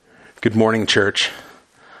Good morning, church.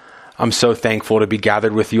 I'm so thankful to be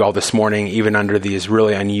gathered with you all this morning, even under these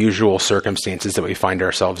really unusual circumstances that we find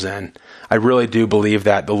ourselves in. I really do believe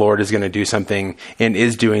that the Lord is going to do something and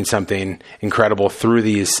is doing something incredible through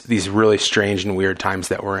these really strange and weird times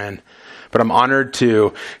that we're in. But I'm honored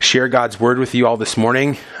to share God's word with you all this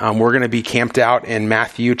morning. We're going to be camped out in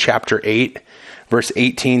Matthew chapter 8, verse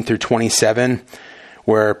 18 through 27,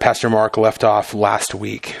 where Pastor Mark left off last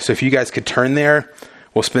week. So if you guys could turn there,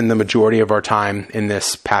 we'll spend the majority of our time in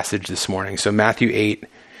this passage this morning. So Matthew 8,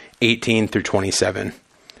 18 through 27.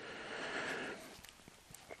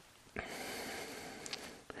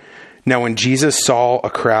 Now when Jesus saw a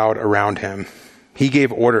crowd around him, he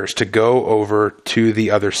gave orders to go over to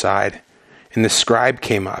the other side. And the scribe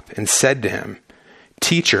came up and said to him,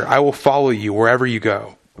 "Teacher, I will follow you wherever you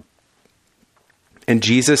go." And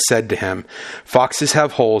Jesus said to him, "Foxes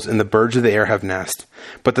have holes and the birds of the air have nests,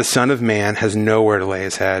 but the Son of Man has nowhere to lay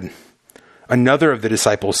his head." Another of the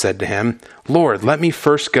disciples said to him, "Lord, let me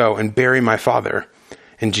first go and bury my father."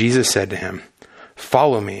 And Jesus said to him,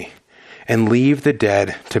 "Follow me and leave the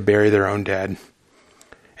dead to bury their own dead."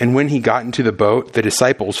 And when he got into the boat, the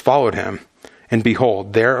disciples followed him. And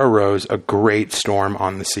behold, there arose a great storm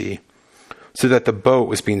on the sea, so that the boat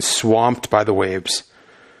was being swamped by the waves.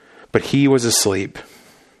 But he was asleep.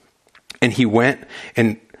 And he went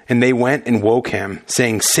and they went and woke him,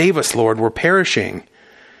 saying, "Save us, Lord, we're perishing."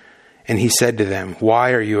 And he said to them,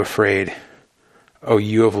 "Why are you afraid, O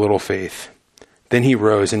you of little faith?" Then he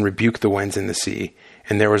rose and rebuked the winds and the sea,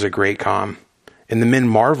 and there was a great calm. And the men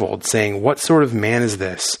marveled, saying, "What sort of man is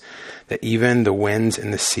this, that even the winds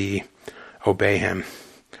and the sea obey him?"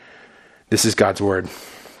 This is God's word.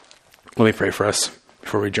 Let me pray for us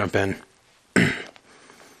before we jump in.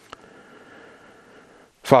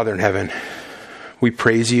 Father in heaven, we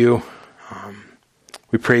praise you.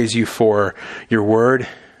 We praise you for your word.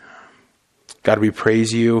 God, we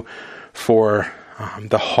praise you for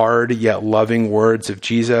the hard yet loving words of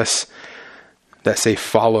Jesus that say,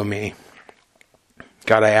 "Follow me."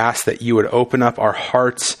 God, I ask that you would open up our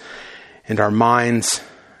hearts and our minds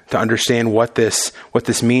to understand what this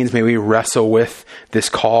means. May we wrestle with this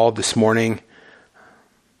call this morning.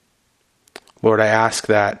 Lord, I ask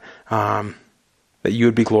that you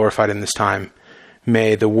would be glorified in this time.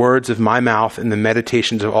 May the words of my mouth and the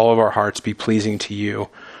meditations of all of our hearts be pleasing to you,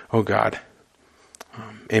 oh God.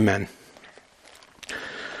 Amen.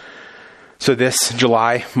 So this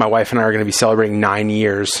July, my wife and I are going to be celebrating 9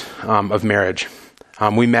 years of marriage.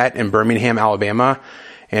 We met in Birmingham, Alabama,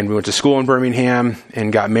 and we went to school in Birmingham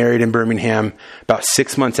and got married in Birmingham. About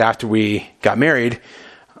 6 months after we got married,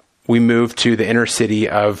 we moved to the inner city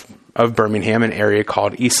of Birmingham, an area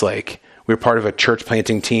called Eastlake. We were part of a church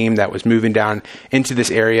planting team that was moving down into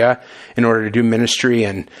this area in order to do ministry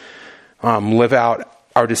and live out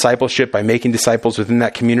our discipleship by making disciples within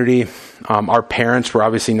that community. Our parents were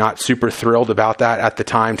obviously not super thrilled about that at the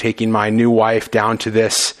time, taking my new wife down to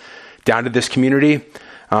this community.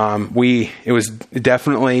 It was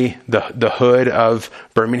definitely the hood of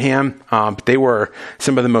Birmingham, but they were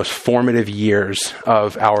some of the most formative years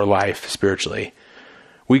of our life spiritually.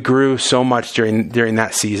 We grew so much during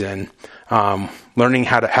that season, learning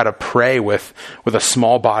how to pray with a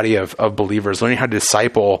small body of believers, learning how to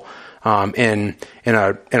disciple in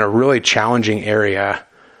a really challenging area.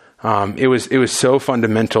 It was so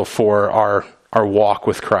fundamental for our walk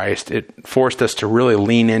with Christ. It forced us to really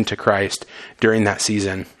lean into Christ during that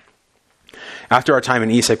season. After our time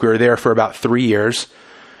in Eastlake, we were there for about 3 years,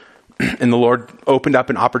 and the Lord opened up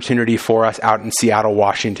an opportunity for us out in Seattle,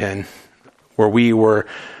 Washington, where we were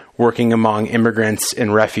working among immigrants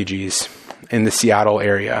and refugees in the Seattle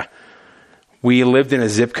area. We lived in a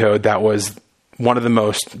zip code that was one of the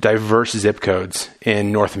most diverse zip codes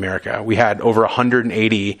in North America. We had over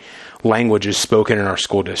 180 languages spoken in our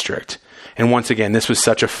school district. And once again, this was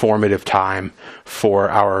such a formative time for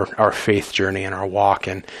our faith journey and our walk.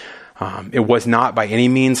 And it was not by any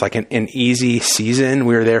means like an easy season.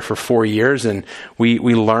 We were there for 4 years, and we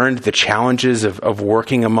learned the challenges of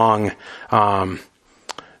working among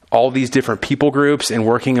all these different people groups and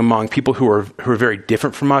working among people who are very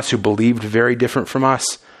different from us, who believed very different from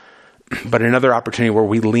us. But another opportunity where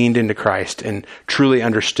we leaned into Christ and truly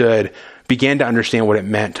began to understand what it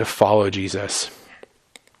meant to follow Jesus.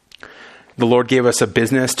 The Lord gave us a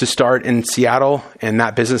business to start in Seattle, and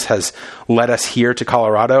that business has led us here to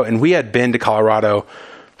Colorado. And we had been to Colorado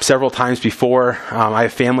several times before. I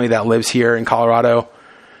have family that lives here in Colorado,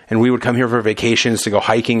 and we would come here for vacations to go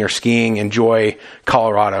hiking or skiing, enjoy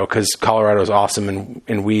Colorado, because Colorado is awesome,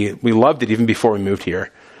 and we loved it even before we moved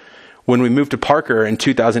here. When we moved to Parker in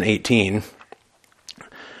 2018,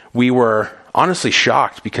 we were honestly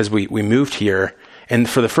shocked because we moved here, and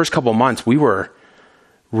for the first couple of months, we were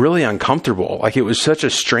really uncomfortable. Like, it was such a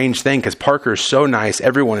strange thing because Parker is so nice.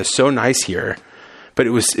 Everyone is so nice here. But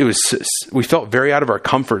we felt very out of our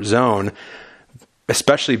comfort zone,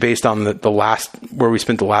 especially based on where we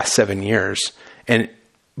spent the last 7 years.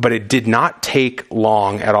 But it did not take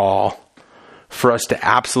long at all for us to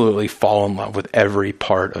absolutely fall in love with every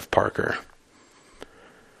part of Parker.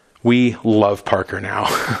 We love Parker now.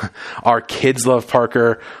 Our kids love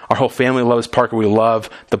Parker. Our whole family loves Parker. We love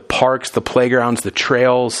the parks, the playgrounds, the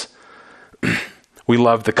trails. We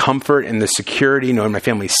love the comfort and the security, knowing my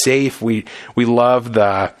family's safe. We love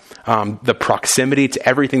the proximity to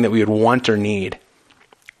everything that we would want or need.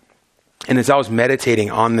 And as I was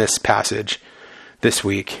meditating on this passage this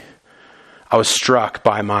week, I was struck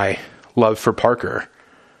by my love for Parker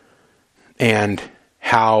and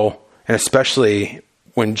especially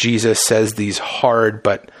when Jesus says these hard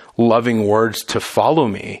but loving words to follow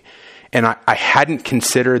me. And I hadn't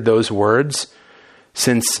considered those words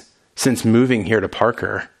since moving here to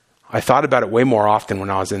Parker. I thought about it way more often when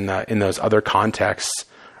I was in those other contexts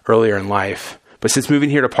earlier in life. But since moving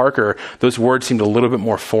here to Parker, those words seemed a little bit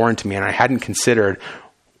more foreign to me, and I hadn't considered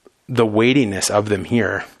the weightiness of them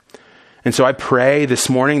here. And so I pray this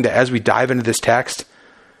morning that as we dive into this text,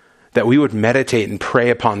 that we would meditate and pray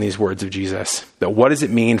upon these words of Jesus. That what does it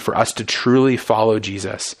mean for us to truly follow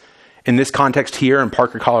Jesus? In this context here in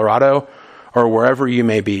Parker, Colorado, or wherever you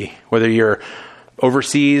may be, whether you're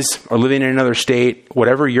overseas or living in another state,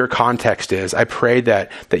 whatever your context is, I pray that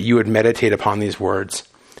you would meditate upon these words.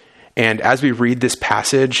 And as we read this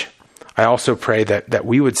passage, I also pray that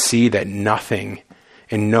we would see that nothing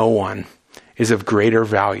and no one is of greater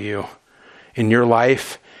value in your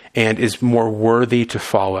life and is more worthy to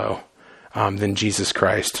follow than Jesus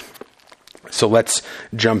Christ. So let's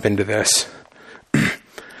jump into this.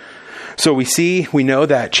 So we know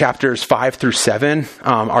that chapters 5 through 7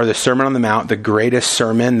 are the Sermon on the Mount, the greatest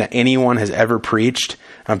sermon that anyone has ever preached,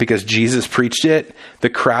 because Jesus preached it. The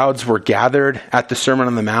crowds were gathered at the Sermon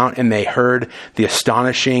on the Mount, and they heard the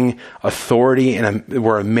astonishing authority and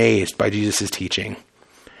were amazed by Jesus' teaching.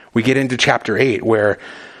 We get into chapter 8, where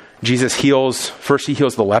Jesus first he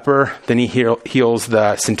heals the leper, then he heals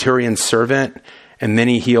the centurion's servant, and then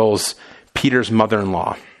he heals Peter's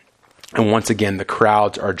mother-in-law. And once again, the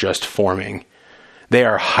crowds are just forming. They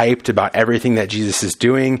are hyped about everything that Jesus is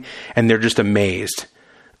doing, and they're just amazed.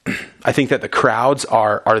 I think that the crowds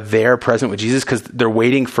are there present with Jesus because they're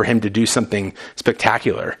waiting for him to do something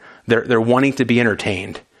spectacular. They're wanting to be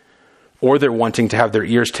entertained, or they're wanting to have their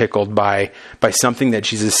ears tickled by something that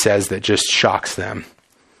Jesus says that just shocks them.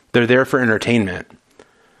 They're there for entertainment.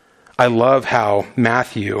 I love how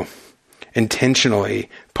Matthew intentionally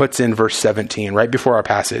puts in verse 17, right before our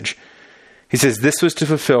passage. He says, "This was to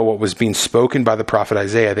fulfill what was being spoken by the prophet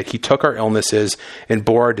Isaiah, that he took our illnesses and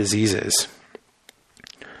bore our diseases."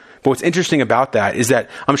 But what's interesting about that is that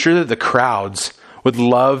I'm sure that the crowds would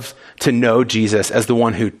love to know Jesus as the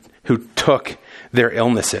one who took their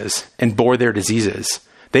illnesses and bore their diseases.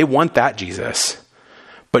 They want that Jesus.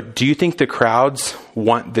 But do you think the crowds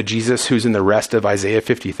want the Jesus who's in the rest of Isaiah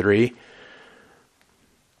 53?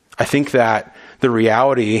 I think that the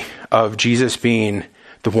reality of Jesus being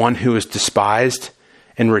the one who is despised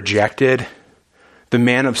and rejected, the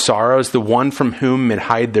man of sorrows, the one from whom men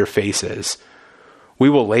hide their faces. We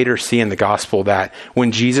will later see in the gospel that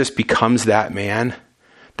when Jesus becomes that man,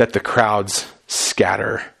 that the crowds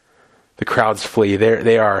scatter. The crowds flee.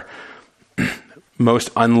 They are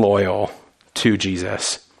most unloyal to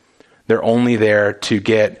Jesus. They're only there to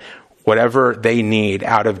get whatever they need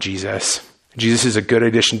out of Jesus. Jesus is a good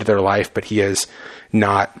addition to their life, but he is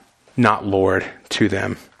not Lord to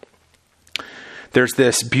them. There's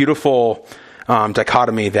this beautiful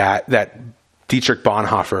dichotomy that Dietrich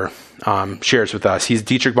Bonhoeffer shares with us.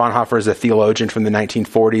 Dietrich Bonhoeffer is a theologian from the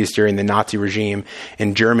 1940s during the Nazi regime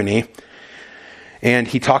in Germany. And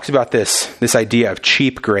he talks about this idea of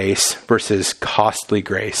cheap grace versus costly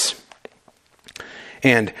grace.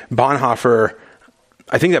 And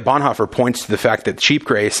I think that Bonhoeffer points to the fact that cheap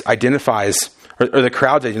grace identifies, or the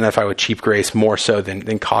crowds identify with cheap grace more so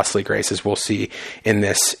than costly grace, as we'll see in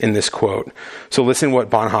this quote. So listen what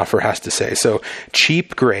Bonhoeffer has to say. So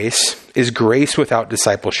cheap grace is grace without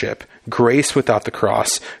discipleship, grace without the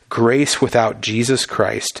cross, grace without Jesus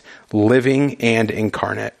Christ, living and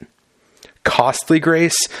incarnate. Costly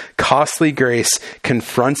grace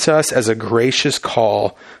confronts us as a gracious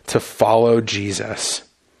call to follow Jesus.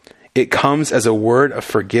 It comes as a word of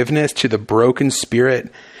forgiveness to the broken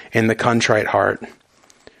spirit and the contrite heart.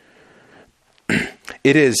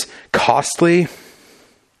 It is costly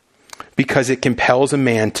because it compels a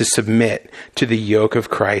man to submit to the yoke of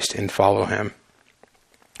Christ and follow him.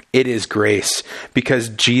 It is grace because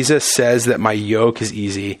Jesus says that my yoke is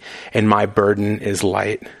easy and my burden is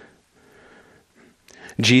light.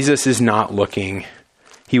 Jesus is not looking.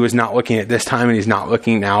 He was not looking at this time, and he's not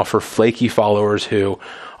looking now for flaky followers who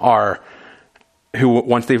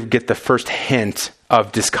once they get the first hint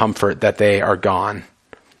of discomfort, that they are gone.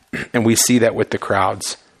 And we see that with the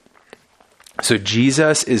crowds. So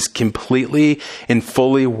Jesus is completely and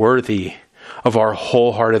fully worthy of our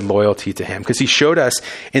wholehearted loyalty to him, because he showed us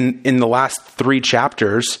in the last 4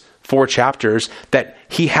 chapters, that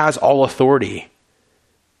he has all authority,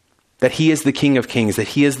 that he is the King of Kings, that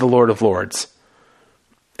he is the Lord of Lords.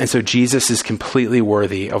 And so Jesus is completely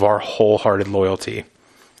worthy of our wholehearted loyalty.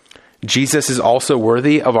 Jesus is also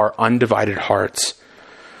worthy of our undivided hearts.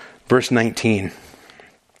 Verse 19.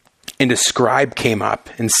 And a scribe came up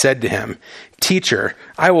and said to him, "Teacher,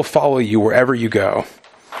 I will follow you wherever you go."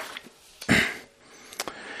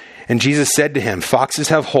 And Jesus said to him, "Foxes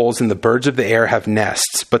have holes and the birds of the air have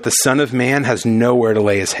nests, but the Son of Man has nowhere to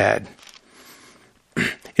lay his head."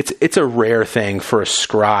 It's a rare thing for a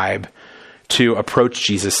scribe to approach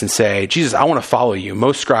Jesus and say, "Jesus, I want to follow you."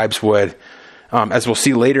 Most scribes would, as we'll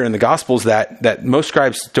see later in the Gospels, that most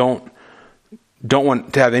scribes don't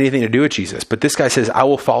want to have anything to do with Jesus. But this guy says, "I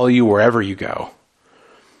will follow you wherever you go."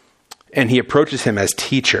 And he approaches him as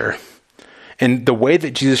teacher. And the way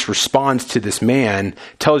that Jesus responds to this man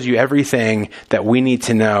tells you everything that we need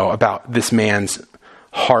to know about this man's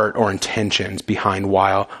heart or intentions behind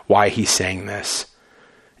why he's saying this.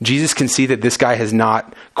 Jesus can see that this guy has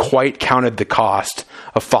not quite counted the cost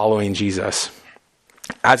of following Jesus.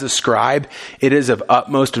 As a scribe, it is of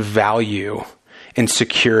utmost value and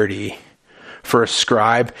security for a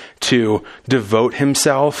scribe to devote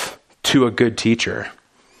himself to a good teacher.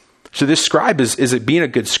 So this scribe is being a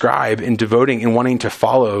good scribe and devoting and wanting to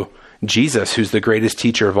follow Jesus, who's the greatest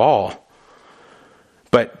teacher of all.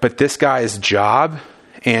 But this guy's job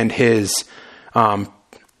and his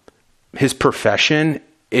profession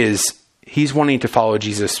is he's wanting to follow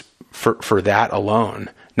Jesus for that alone,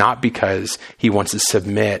 not because he wants to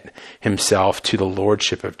submit himself to the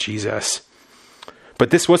lordship of Jesus. But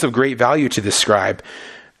this was of great value to the scribe.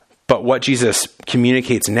 But what Jesus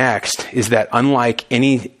communicates next is that unlike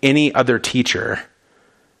any other teacher,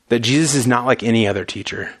 that Jesus is not like any other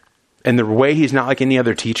teacher. And the way he's not like any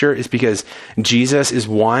other teacher is because Jesus is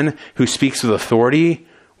one who speaks with authority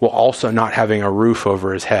while also not having a roof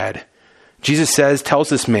over his head. Jesus tells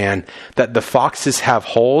this man that the foxes have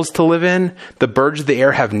holes to live in, the birds of the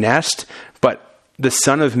air have nests, but the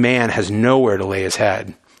Son of Man has nowhere to lay his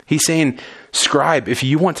head. He's saying, "Scribe, if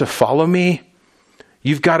you want to follow me,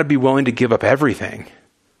 you've got to be willing to give up everything."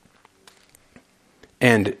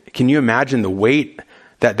 And can you imagine the weight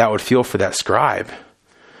that would feel for that scribe?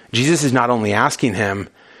 Jesus is not only asking him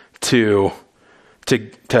to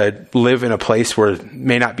live in a place where it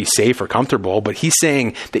may not be safe or comfortable, but he's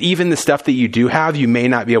saying that even the stuff that you do have, you may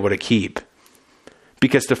not be able to keep.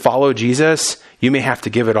 Because to follow Jesus, you may have to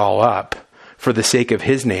give it all up for the sake of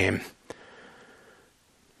his name.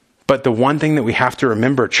 But the one thing that we have to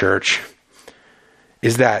remember, church,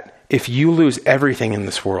 is that if you lose everything in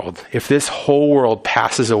this world, if this whole world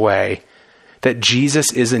passes away, that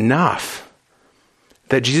Jesus is enough.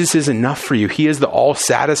 That Jesus is enough for you. He is the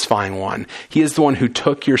all-satisfying one. He is the one who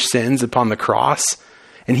took your sins upon the cross,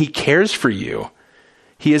 and he cares for you.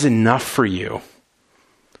 He is enough for you.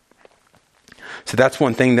 So that's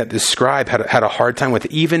one thing that this scribe had a hard time with.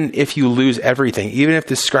 Even if you lose everything, even if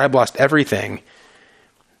this scribe lost everything,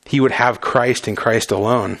 he would have Christ and Christ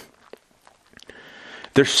alone.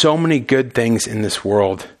 There's so many good things in this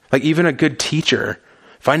world. Like even a good teacher.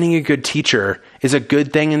 Finding a good teacher is a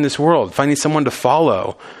good thing in this world. Finding someone to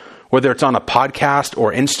follow, whether it's on a podcast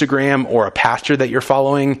or Instagram or a pastor that you're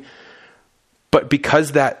following. But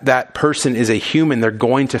because that person is a human, they're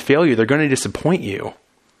going to fail you. They're going to disappoint you.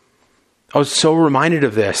 I was so reminded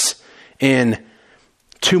of this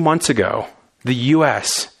 2 months ago. The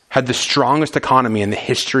U.S. had the strongest economy in the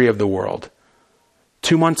history of the world.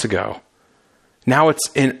 2 months ago. Now it's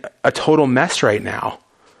in a total mess right now.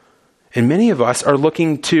 And many of us are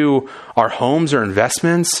looking to our homes or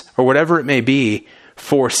investments or whatever it may be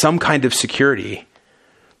for some kind of security.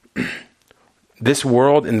 This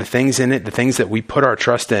world and the things in it, the things that we put our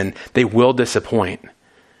trust in, they will disappoint.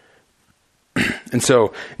 And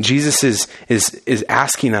so Jesus is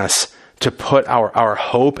asking us to put our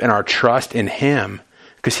hope and our trust in him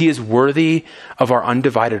because he is worthy of our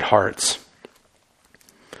undivided hearts.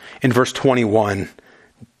 In verse 21,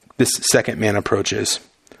 this second man approaches.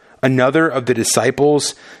 Another of the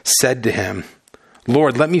disciples said to him,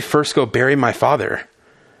 Lord, let me first go bury my father."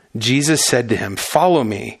 Jesus said to him, "Follow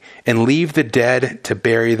me and leave the dead to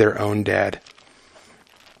bury their own dead."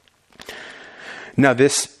 Now,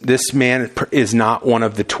 this man is not one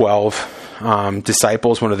of the 12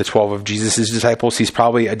 disciples, one of the 12 of Jesus' disciples. He's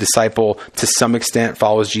probably a disciple to some extent,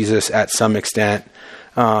 follows Jesus at some extent.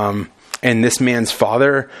 And this man's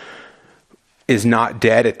father is not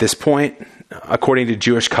dead at this point. According to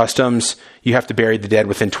Jewish customs, you have to bury the dead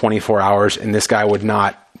within 24 hours, and this guy would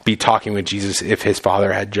not be talking with Jesus if his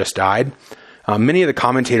father had just died. Many of the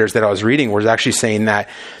commentators that I was reading was actually saying that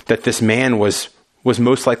this man was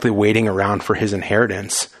most likely waiting around for his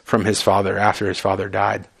inheritance from his father after his father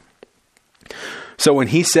died. So when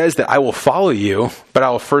he says that I will follow you, but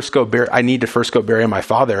I need to first go bury my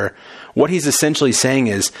father, what he's essentially saying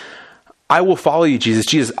is, I will follow you, Jesus.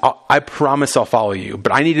 Jesus, I promise I'll follow you,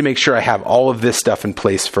 but I need to make sure I have all of this stuff in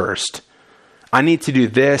place first. I need to do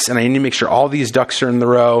this, and I need to make sure all these ducks are in the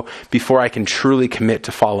row before I can truly commit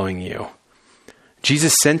to following you.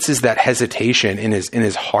 Jesus senses that hesitation in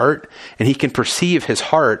his heart, and he can perceive his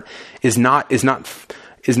heart is not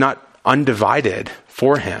undivided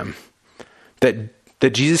for him.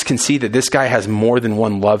 That Jesus can see that this guy has more than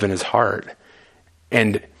one love in his heart,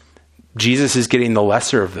 and Jesus is getting the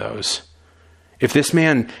lesser of those. If this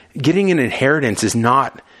man getting an inheritance is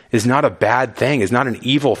not a bad thing, is not an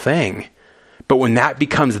evil thing, but when that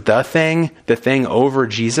becomes the thing over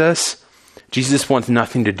Jesus wants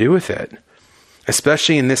nothing to do with it.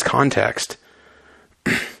 Especially in this context.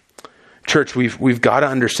 Church, we've got to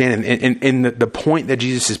understand, and the point that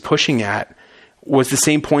Jesus is pushing at was the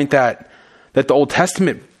same point that the Old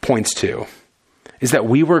Testament points to, is that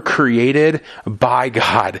we were created by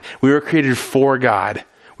God. We were created for God.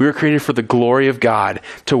 We were created for the glory of God,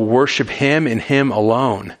 to worship him and him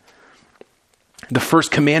alone. The first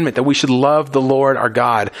commandment, that we should love the Lord our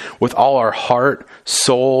God with all our heart,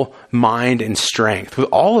 soul, mind, and strength, with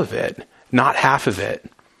all of it. Not half of it.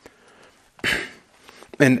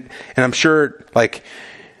 And I'm sure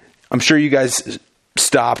you guys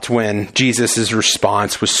stopped when Jesus'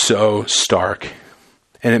 response was so stark.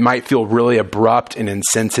 And it might feel really abrupt and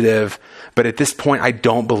insensitive, but at this point, I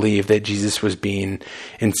don't believe that Jesus was being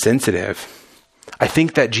insensitive. I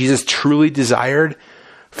think that Jesus truly desired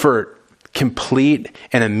for complete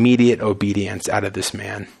and immediate obedience out of this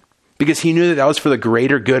man. Because he knew that was for the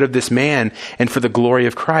greater good of this man and for the glory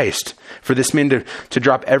of Christ. For this man to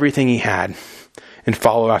drop everything he had and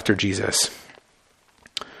follow after Jesus.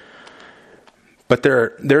 But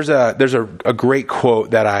there's a great quote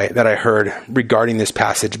that I heard regarding this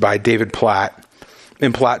passage by David Platt.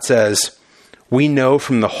 And Platt says, "We know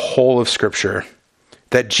from the whole of Scripture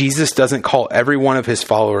that Jesus doesn't call every one of his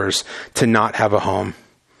followers to not have a home.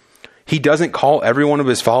 He doesn't call every one of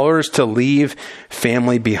his followers to leave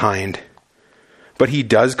family behind. But he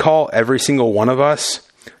does call every single one of us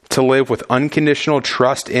to live with unconditional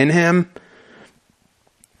trust in him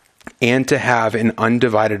and to have an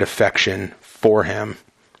undivided affection for him."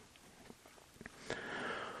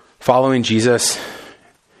 Following Jesus,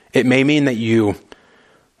 it may mean that you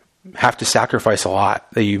have to sacrifice a lot,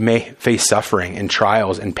 that you may face suffering and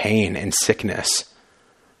trials and pain and sickness.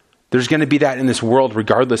 There's going to be that in this world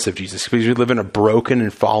regardless of Jesus, because we live in a broken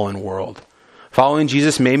and fallen world. Following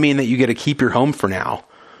Jesus may mean that you get to keep your home for now,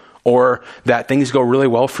 or that things go really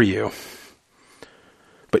well for you.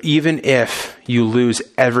 But even if you lose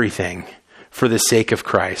everything for the sake of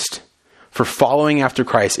Christ, for following after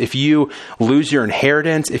Christ, if you lose your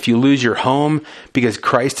inheritance, if you lose your home because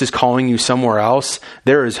Christ is calling you somewhere else,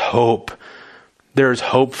 there is hope. There is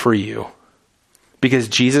hope for you. Because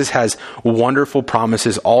Jesus has wonderful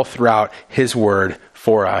promises all throughout his word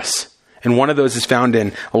for us. And one of those is found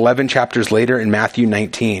in 11 chapters later in Matthew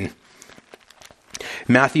 19.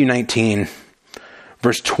 Matthew 19,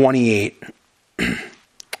 verse 28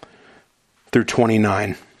 through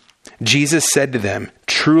 29. Jesus said to them,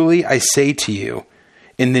 "Truly I say to you,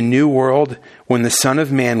 in the new world, when the Son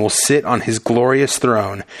of Man will sit on his glorious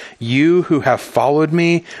throne, you who have followed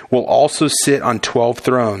me will also sit on 12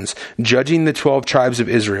 thrones, judging the 12 tribes of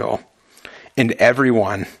Israel. And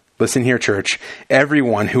everyone," listen here, church,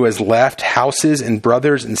 "everyone who has left houses and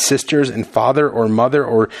brothers and sisters and father or mother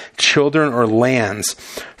or children or lands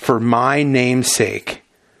for my name's sake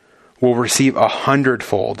will receive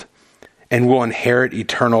 100-fold and will inherit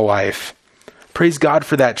eternal life." Praise God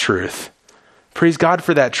for that truth. Praise God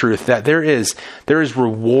for that truth, that there is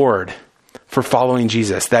reward for following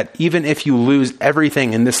Jesus, that even if you lose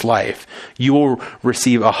everything in this life, you will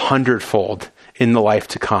receive 100-fold in the life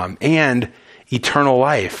to come and eternal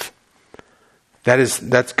life.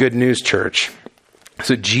 That's good news, church.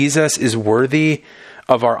 So Jesus is worthy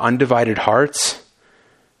of our undivided hearts,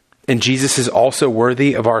 And Jesus is also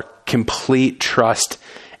worthy of our complete trust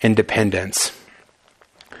and dependence.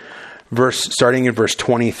 Starting in verse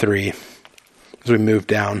 23, as we move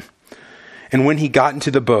down. And when he got into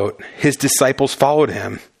the boat, his disciples followed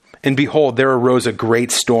him. And behold, there arose a great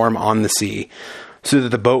storm on the sea, so that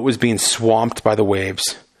the boat was being swamped by the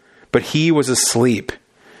waves. But he was asleep.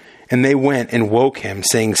 And they went and woke him,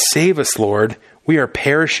 saying, "Save us, Lord, we are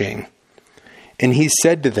perishing." And he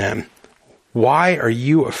said to them, "Why are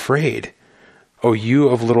you afraid, O you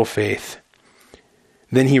of little faith?"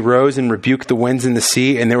 Then he rose and rebuked the winds and the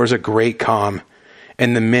sea, and there was a great calm.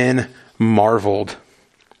 And the men marveled,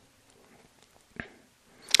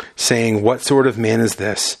 saying, "What sort of man is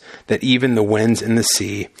this, that even the winds and the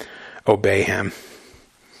sea obey him?"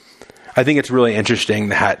 I think it's really interesting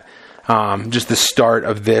that just the start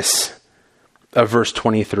of verse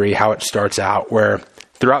 23, how it starts out, where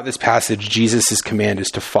throughout this passage, Jesus' command is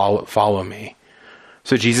to follow me.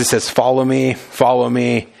 So Jesus says, follow me, follow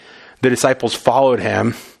me. The disciples followed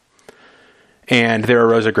him, and there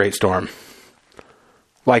arose a great storm.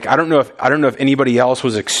 Like, I don't know if anybody else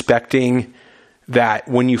was expecting that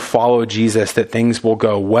when you follow Jesus, that things will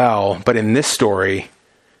go well. But in this story,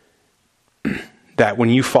 that when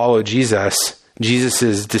you follow Jesus,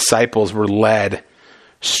 Jesus's disciples were led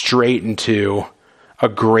straight into a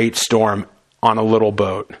great storm on a little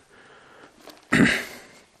boat.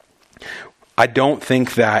 I don't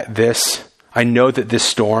think that I know that this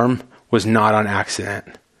storm was not on accident.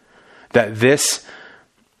 That this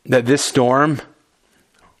storm,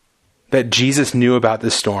 that Jesus knew about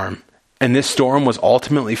this storm. And this storm was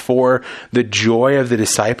ultimately for the joy of the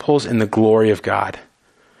disciples and the glory of God.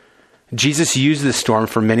 Jesus used this storm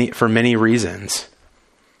for many reasons.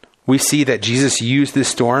 We see that Jesus used this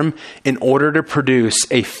storm in order to produce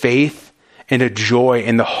a faith and a joy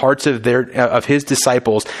in the hearts of his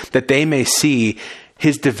disciples, that they may see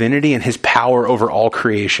his divinity and his power over all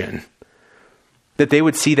creation. That they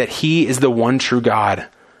would see that he is the one true God.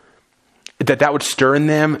 That would stir in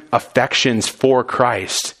them affections for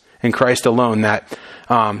Christ and Christ alone. That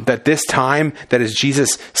this time, that as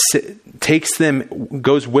Jesus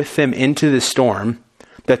goes with them into the storm,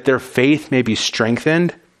 that their faith may be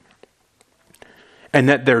strengthened and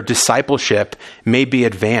that their discipleship may be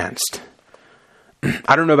advanced.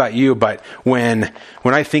 I don't know about you, but when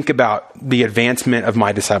I think about the advancement of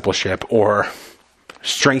my discipleship or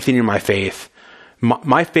strengthening my faith,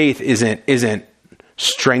 my faith isn't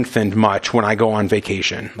strengthened much when I go on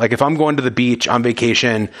vacation. Like if I'm going to the beach on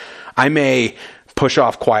vacation, I may push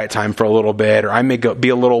off quiet time for a little bit, or I may be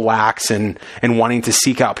a little lax and wanting to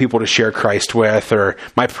seek out people to share Christ with, or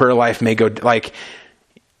my prayer life may go like,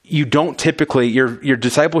 you don't typically, your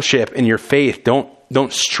discipleship and your faith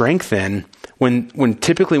don't strengthen when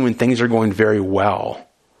typically when things are going very well.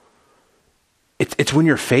 It's when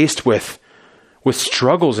you're faced with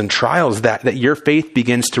struggles and trials that your faith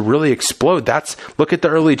begins to really explode. Look at the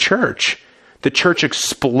early church. The church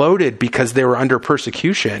exploded because they were under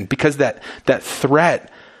persecution, because that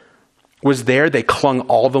threat was there. They clung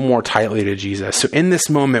all the more tightly to Jesus. So in this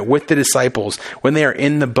moment with the disciples, when they are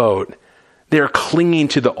in the boat, they are clinging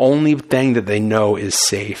to the only thing that they know is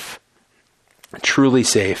safe, truly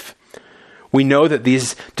safe. We know that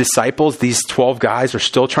these disciples, these 12 guys, are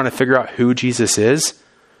still trying to figure out who Jesus is.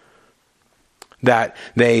 That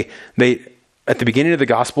they at the beginning of the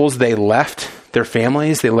Gospels, they left their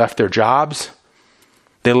families, they left their jobs,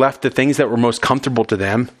 they left the things that were most comfortable to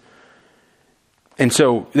them. And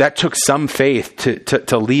so that took some faith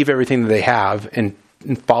to leave everything that they have and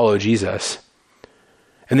follow Jesus.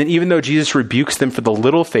 And then even though Jesus rebukes them for the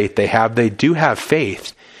little faith they have, they do have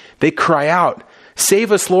faith. They cry out,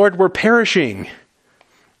 "Save us, Lord, we're perishing."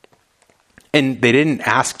 And they didn't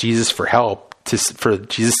ask Jesus for help, for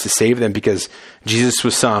Jesus to save them because Jesus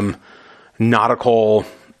was some nautical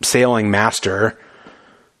sailing master.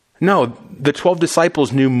 No, the 12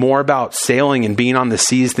 disciples knew more about sailing and being on the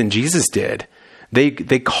seas than Jesus did. They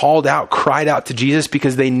cried out to Jesus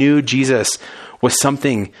because they knew Jesus was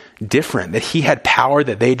something different, that he had power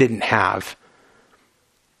that they didn't have.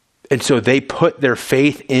 And so they put their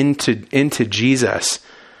faith into Jesus.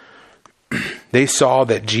 They saw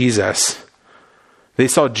Jesus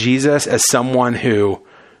as someone who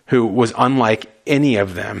was unlike any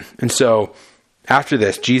of them. And so after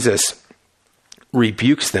this, Jesus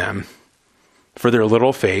rebukes them for their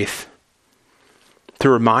little faith, to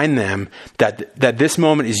remind them that this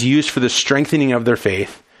moment is used for the strengthening of their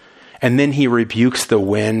faith. And then he rebukes the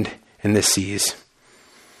wind and the seas.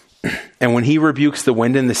 And when he rebukes the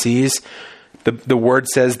wind and the seas, the word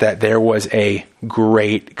says that there was a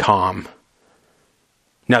great calm.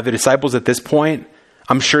 Now the disciples at this point,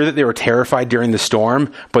 I'm sure that they were terrified during the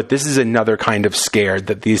storm, but this is another kind of scared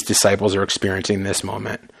that these disciples are experiencing in this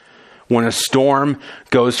moment. When a storm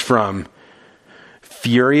goes from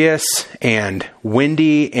furious and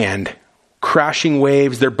windy and crashing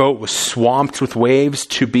waves, their boat was swamped with waves,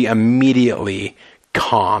 to be immediately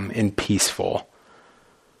calm and peaceful.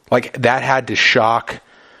 Like, that had to shock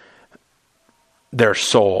their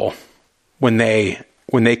soul when they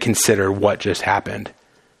consider what just happened.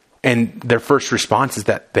 And their first response is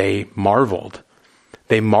that they marveled.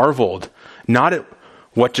 They marveled not at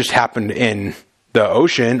what just happened in the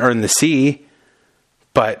ocean or in the sea,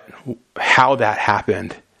 but how that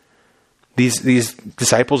happened. These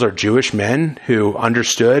disciples are Jewish men who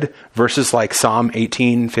understood verses like Psalm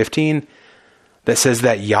 18:15 that says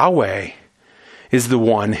that Yahweh is the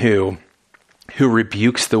one who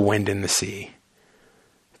rebukes the wind and the sea.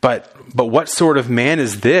 But what sort of man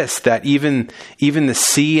is this that even the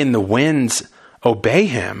sea and the winds obey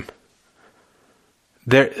him?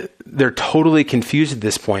 They're totally confused at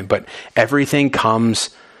this point, but everything comes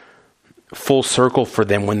full circle for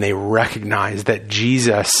them when they recognize that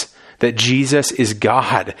Jesus is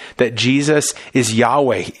God, that Jesus is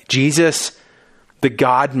Yahweh. Jesus, the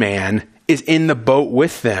God-man, is in the boat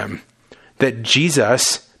with them. That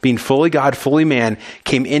Jesus, being fully God, fully man,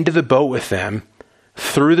 came into the boat with them,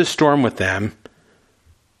 through the storm with them.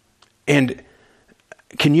 And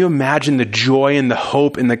can you imagine the joy and the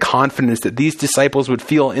hope and the confidence that these disciples would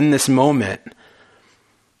feel in this moment?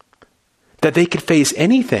 That they could face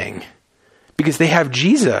anything because they have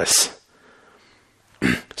Jesus.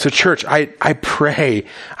 So church, I pray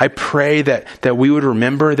that we would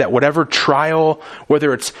remember that whatever trial,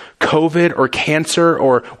 whether it's COVID or cancer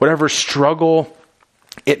or whatever struggle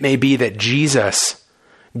it may be, that Jesus,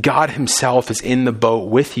 God himself, is in the boat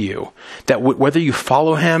with you. That whether you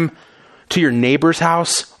follow him to your neighbor's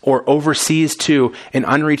house or overseas to an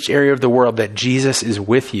unreached area of the world, that Jesus is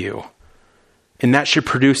with you. And that should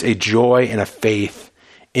produce a joy and a faith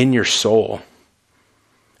in your soul.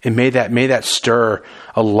 And may that stir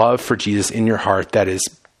a love for Jesus in your heart that is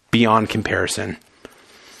beyond comparison.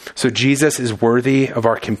 So Jesus is worthy of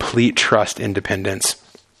our complete trust and dependence.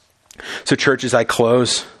 So church, as I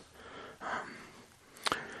close,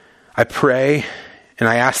 I pray and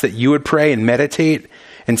I ask that you would pray and meditate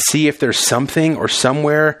and see if there's something or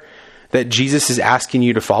somewhere that Jesus is asking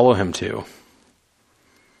you to follow him to.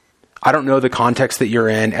 I don't know the context that you're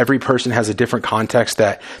in. Every person has a different context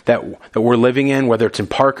that we're living in, whether it's in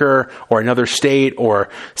Parker or another state or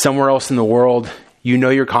somewhere else in the world. You know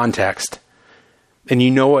your context. And you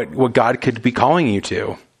know what God could be calling you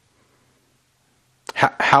to.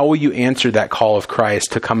 How will you answer that call of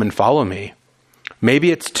Christ to come and follow me? Maybe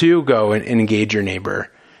it's to go and engage your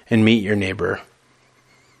neighbor and meet your neighbor.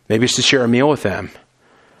 Maybe it's to share a meal with them.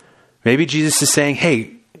 Maybe Jesus is saying,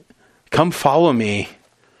 hey, come follow me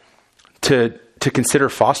to consider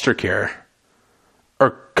foster care,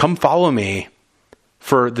 or come follow me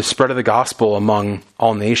for the spread of the gospel among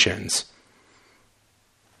all nations.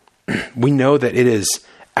 We know that it is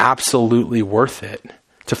absolutely worth it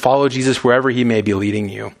to follow Jesus wherever he may be leading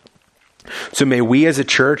you. So may we as a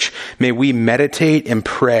church, may we meditate and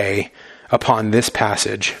pray upon this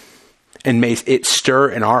passage, and may it stir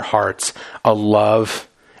in our hearts a love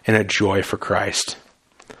and a joy for Christ.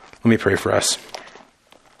 Let me pray for us.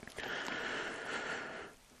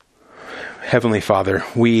 Heavenly Father,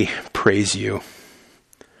 we praise you.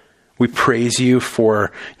 We praise you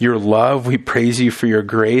for your love. We praise you for your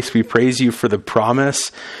grace. We praise you for the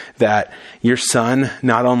promise that your Son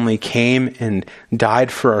not only came and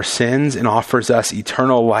died for our sins and offers us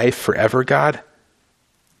eternal life forever, God,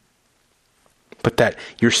 but that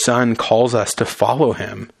your Son calls us to follow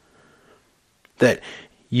him. That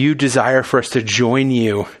you desire for us to join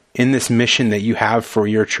you in this mission that you have for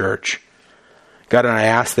your church. God, and I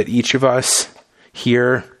ask that each of us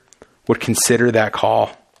here would consider that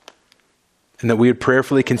call, and that we would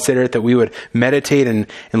prayerfully consider it, that we would meditate and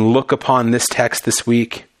look upon this text this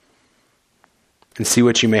week and see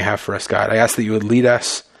what you may have for us, God. I ask that you would lead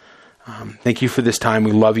us. Thank you for this time.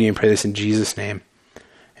 We love you and pray this in Jesus' name.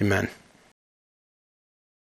 Amen.